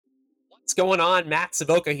What's going on? Matt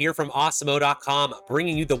Savoca here from Awesemo.com,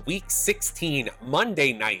 bringing you the Week 16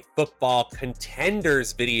 Monday Night Football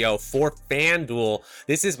Contenders video for FanDuel.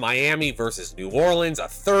 This is Miami versus New Orleans, a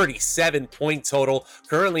 37-point total.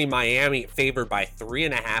 Currently, Miami favored by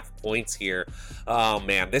 3.5 points here. Oh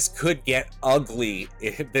man, this could get ugly.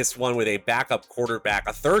 This one with a backup quarterback,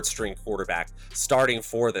 a third-string quarterback, starting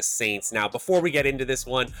for the Saints. Now, before we get into this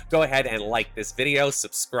one, go ahead and like this video,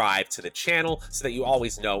 subscribe to the channel so that you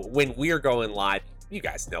always know when we're going live. You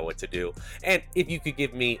guys know what to do. And if you could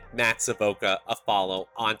give me, Matt Savoca, a follow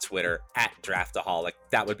on Twitter at Draftaholic,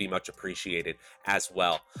 that would be much appreciated as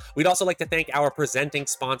well. We'd also like to thank our presenting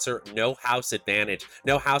sponsor, No House Advantage.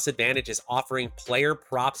 No House Advantage is offering player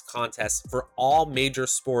props contests for all major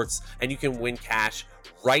sports, and you can win cash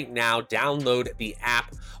right now. Download the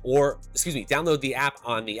app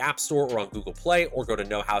on the App Store or on Google Play, or go to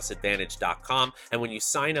nohouseadvantage.com. And when you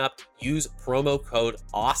sign up, use promo code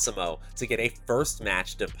AWESEMO to get a first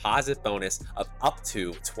match deposit bonus of up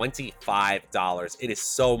to $25. It is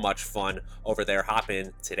so much fun over there. Hop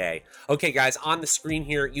in today. Okay, guys, on the screen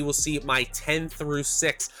here, you will see my 10 through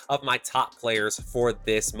 6 of my top players for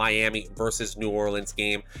this Miami versus New Orleans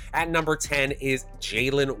game. At number 10 is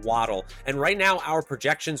Jalen Waddle. And right now, our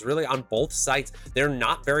projections really on both sites, they're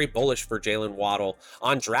not very bullish for Jalen Waddle.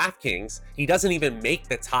 On DraftKings, he doesn't even make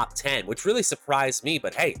the top 10, which really surprised me.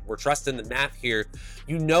 But hey, we're trusting the math here.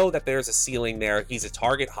 You know that there's a ceiling there. He's a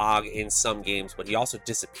target hog in some games, but he also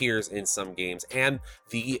disappears in some games. And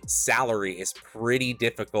the salary is pretty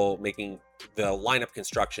difficult, making the lineup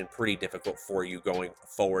construction pretty difficult for you going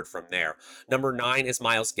forward from there. Number 9 is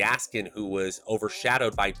Myles Gaskin, who was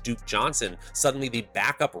overshadowed by Duke Johnson, suddenly the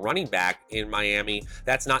backup running back in Miami.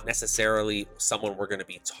 That's not necessarily someone we're going to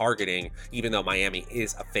be targeting, even though Miami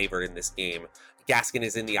is a favorite in this game. Gaskin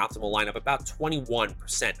is in the optimal lineup about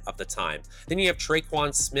 21% of the time. Then you have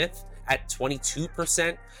Traquan Smith at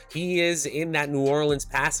 22%. He is in that New Orleans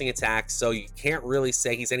passing attack, so you can't really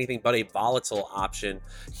say he's anything but a volatile option.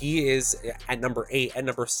 He is at number 8. And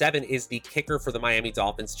number 7 is the kicker for the Miami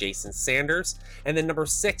Dolphins, Jason Sanders. And then number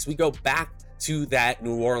 6, we go back to that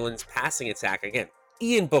New Orleans passing attack again.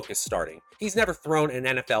 Ian Book is starting. He's never thrown an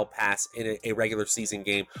NFL pass in a regular season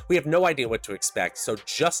game. We have no idea what to expect. So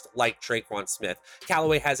just like Traquan Smith,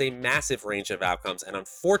 Callaway has a massive range of outcomes, and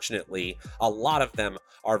unfortunately, a lot of them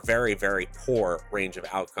are very, very poor range of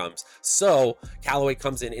outcomes. So Callaway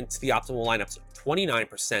comes into the optimal lineups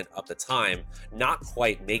 29% of the time, not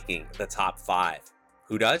quite making the top 5.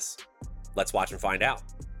 Who does? Let's watch and find out.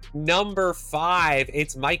 Number 5,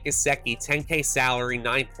 it's Mike Gesicki, 10K salary,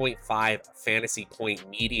 9.5 fantasy point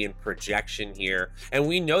median projection here. And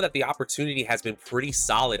we know that the opportunity has been pretty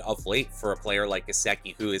solid of late for a player like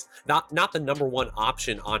Gesicki, who is not the number 1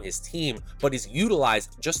 option on his team, but is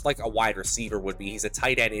utilized just like a wide receiver would be. He's a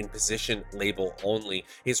tight end in position label only.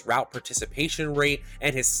 His route participation rate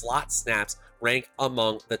and his slot snaps rank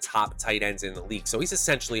among the top tight ends in the league. So he's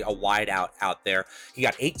essentially a wide out there. He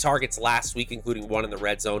got 8 targets last week, including 1 in the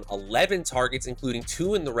red zone, 11 targets, including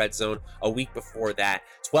 2 in the red zone a week before that,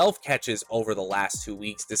 12 catches over the last 2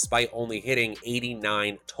 weeks, despite only hitting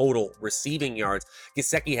 89 total receiving yards.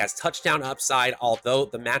 Gesicki has touchdown upside, although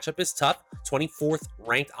the matchup is tough. 24th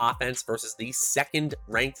ranked offense versus the 2nd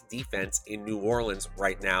ranked defense in New Orleans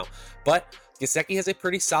right now. But Gesicki has a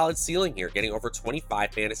pretty solid ceiling here, getting over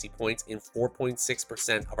 25 fantasy points in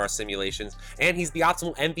 4.6% of our simulations, and he's the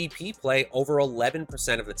optimal MVP play over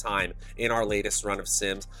 11% of the time in our latest run of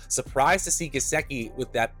sims. Surprised to see Gesicki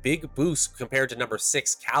with that big boost compared to number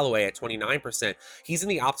 6 Callaway at 29%. He's in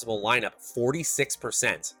the optimal lineup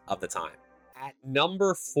 46% of the time. At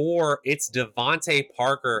number 4, it's Devontae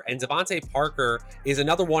Parker. And Devontae Parker is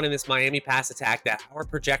another one in this Miami pass attack that our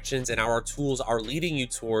projections and our tools are leading you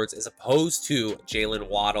towards, as opposed to Jalen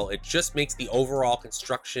Waddle. It just makes the overall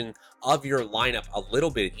construction of your lineup a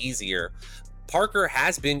little bit easier. Parker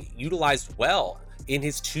has been utilized well in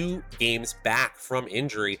his 2 games back from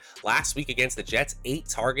injury. Last week against the Jets, 8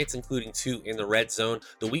 targets, including 2 in the red zone.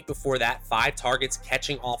 The week before that, 5 targets,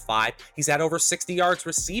 catching all 5. He's had over 60 yards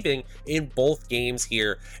receiving in both games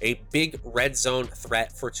here. A big red zone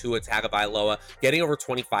threat for Tua Tagovailoa, getting over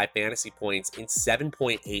 25 fantasy points in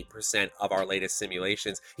 7.8% of our latest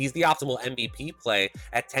simulations. He's the optimal MVP play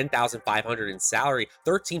at 10,500 in salary,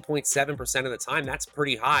 13.7% of the time. That's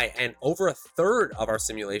pretty high, and over a third of our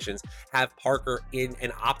simulations have Parker in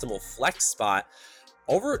an optimal flex spot.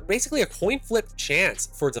 Over basically a coin flip chance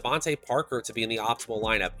for Devontae Parker to be in the optimal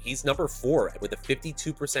lineup. He's number 4 with a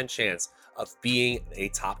 52% chance of being a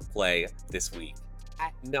top play this week.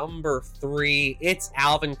 At number 3, it's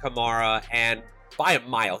Alvin Kamara, and by a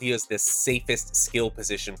mile, he is the safest skill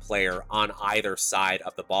position player on either side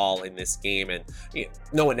of the ball in this game. And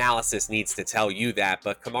no analysis needs to tell you that,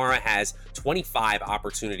 but Kamara has 25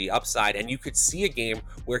 opportunity upside, and you could see a game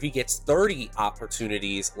where he gets 30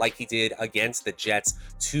 opportunities like he did against the Jets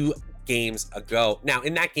 2 games ago. Now,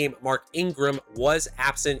 in that game, Mark Ingram was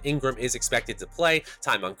absent. Ingram is expected to play.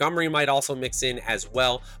 Ty Montgomery might also mix in as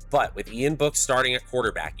well. But with Ian Book starting at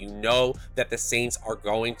quarterback, you know that the Saints are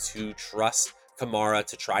going to trust Kamara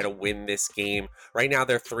to try to win this game. Right now,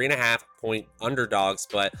 they're 3.5-point underdogs,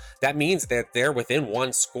 but that means that they're within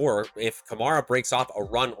 1 score. If Kamara breaks off a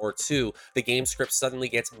run or 2, the game script suddenly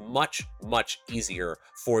gets much, much easier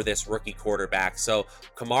for this rookie quarterback. So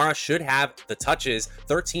Kamara should have the touches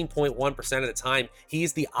 13.1% of the time.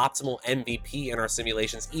 He's the optimal MVP in our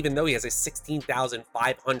simulations, even though he has a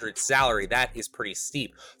 $16,500 salary. That is pretty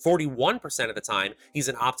steep. 41% of the time, he's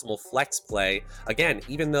an optimal flex play. Again,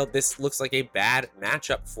 even though this looks like a bad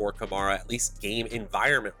matchup for Kamara, at least game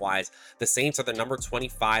environment wise, the Saints are the number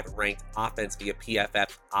 25 ranked offense via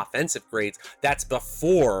PFF offensive grades. That's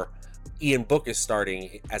before Ian Book is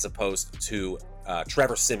starting, as opposed to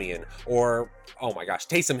Trevor Siemian or, oh my gosh,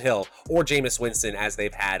 Taysom Hill or Jameis Winston, as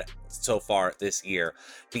they've had so far this year.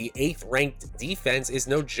 The 8th ranked defense is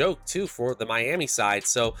no joke too for the Miami side.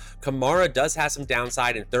 So Kamara does have some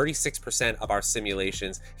downside. In 36% of our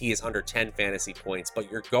simulations, he is under 10 fantasy points,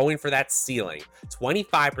 but you're going for that ceiling.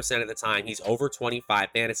 25% of the time, he's over 25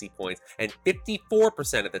 fantasy points, and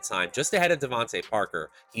 54% of the time, just ahead of Devontae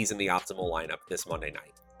Parker, he's in the optimal lineup this Monday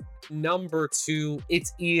night. Number 2,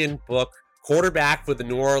 it's Ian Book, quarterback for the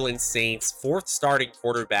New Orleans Saints, 4th starting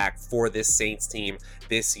quarterback for this Saints team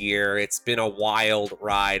this year. It's been a wild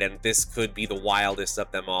ride, and this could be the wildest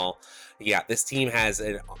of them all. Yeah, this team has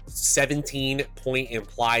a 17-point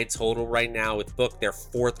implied total right now with Book, their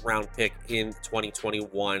 4th round pick in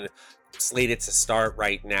 2021. Slated to start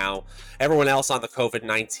right now. Everyone else on the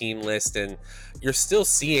COVID-19 list, and you're still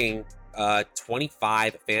seeing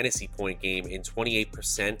 25 fantasy point game in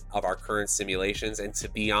 28% of our current simulations. And to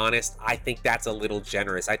be honest, I think that's a little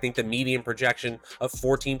generous. I think the median projection of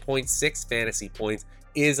 14.6 fantasy points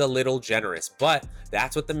is a little generous, but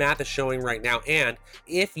that's what the math is showing right now. And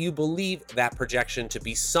if you believe that projection to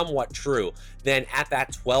be somewhat true, then at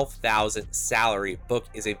that 12,000 salary, Book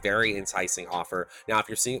is a very enticing offer. Now, if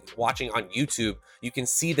you're watching on YouTube, you can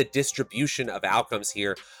see the distribution of outcomes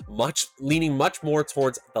here, leaning much more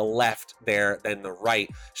towards the left there than the right,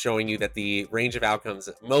 showing you that the range of outcomes,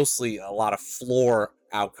 mostly a lot of floor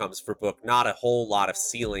outcomes for Book, not a whole lot of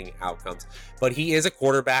ceiling outcomes. But he is a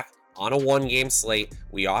quarterback on a 1-game slate.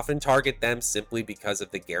 We often target them simply because of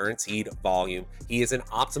the guaranteed volume. He is an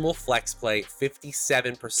optimal flex play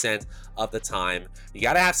 57% of the time. You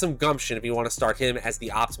got to have some gumption if you want to start him as the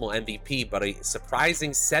optimal MVP, but a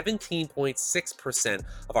surprising 17.6%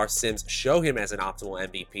 of our sims show him as an optimal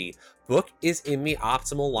MVP. Book is in the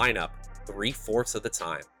optimal lineup 3/4 of the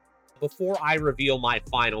time. Before I reveal my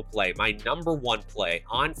final play, my number 1 play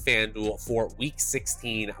on FanDuel for Week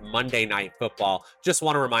 16 Monday Night Football, just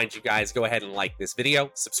want to remind you guys, go ahead and like this video,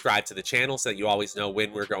 subscribe to the channel so that you always know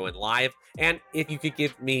when we're going live, and if you could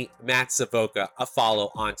give me, Matt Savoca, a follow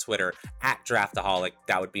on Twitter at Draftaholic,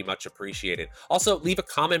 that would be much appreciated. Also, leave a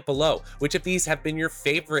comment below. Which of these have been your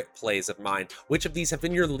favorite plays of mine? Which of these have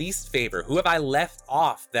been your least favorite? Who have I left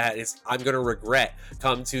off that I'm going to regret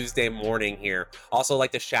come Tuesday morning here? Also,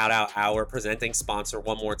 like to shout out our presenting sponsor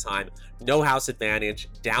one more time, No House Advantage.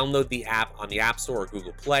 Download the app on the App Store or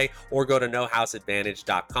Google Play, or go to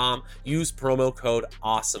nohouseadvantage.com. Use promo code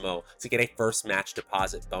AWESOMO to get a first match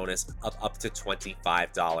deposit bonus of up to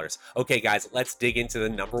 $25. Okay, guys, let's dig into the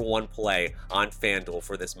number 1 play on FanDuel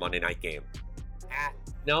for this Monday night game. At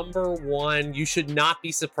number 1, you should not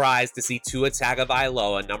be surprised to see Tua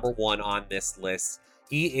Tagovailoa number 1 on this list.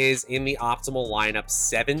 He is in the optimal lineup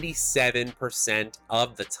 77%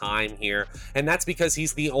 of the time here, and that's because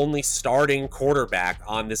he's the only starting quarterback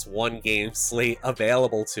on this 1-game slate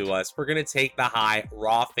available to us. We're going to take the high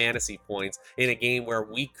raw fantasy points in a game where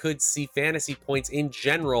we could see fantasy points in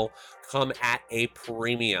general come at a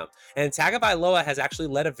premium. And Tagovailoa has actually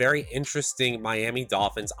led a very interesting Miami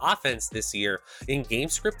Dolphins offense this year in game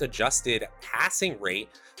script adjusted passing rate.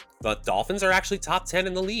 But Dolphins are actually top 10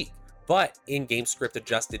 in the league. But in game script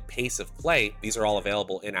adjusted pace of play, these are all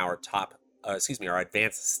available in our our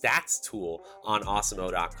advanced stats tool on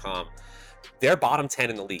awesemo.com. They're bottom 10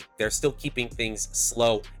 in the league. They're still keeping things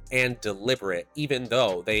slow and deliberate, even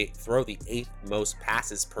though they throw the 8th most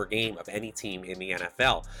passes per game of any team in the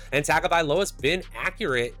NFL. And Tagovailoa's been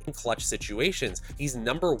accurate in clutch situations. He's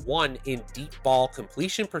number 1 in deep ball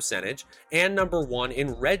completion percentage and number 1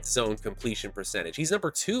 in red zone completion percentage. He's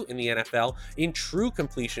number 2 in the NFL in true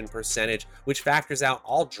completion percentage, which factors out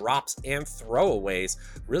all drops and throwaways.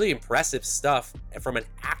 Really impressive stuff from an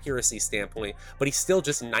accuracy standpoint, but he's still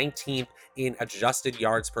just 19th in adjusted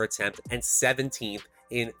yards per attempt and 17th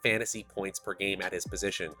in fantasy points per game at his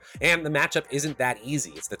position. And the matchup isn't that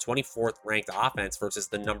easy. It's the 24th ranked offense versus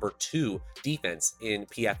the number 2 defense in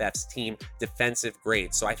PFF's team defensive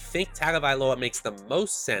grade. So I think Tagovailoa makes the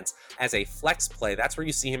most sense as a flex play. That's where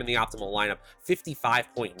you see him in the optimal lineup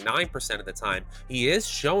 55.9% of the time. He is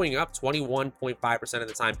showing up 21.5% of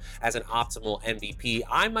the time as an optimal MVP.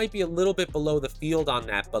 I might be a little bit below the field on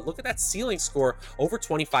that, but look at that ceiling score, over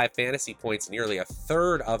 25 fantasy points nearly a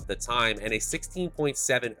third of the time, and a 16.7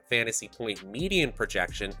 fantasy point median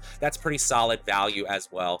projection. That's pretty solid value as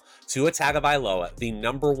well. Tua Tagovailoa, the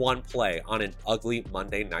number 1 play on an ugly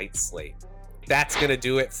Monday night slate. That's going to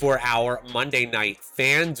do it for our Monday night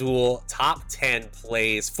FanDuel top 10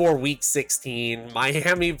 plays for week 16,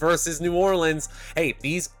 Miami versus New Orleans. Hey,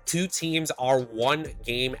 these two teams are 1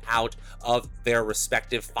 game out of their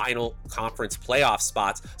respective final conference playoff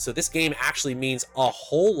spots. So this game actually means a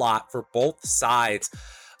whole lot for both sides.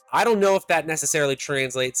 I don't know if that necessarily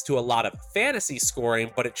translates to a lot of fantasy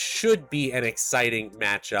scoring, but it should be an exciting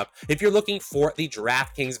matchup. If you're looking for the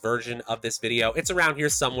DraftKings version of this video, it's around here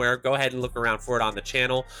somewhere. Go ahead and look around for it on the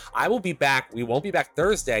channel. I will be back. We won't be back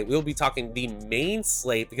Thursday. We'll be talking the main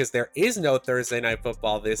slate because there is no Thursday night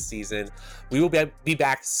football this season. We will be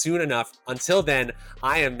back soon enough. Until then,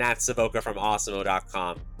 I am Matt Savoca from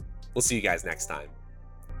Awesemo.com. We'll see you guys next time.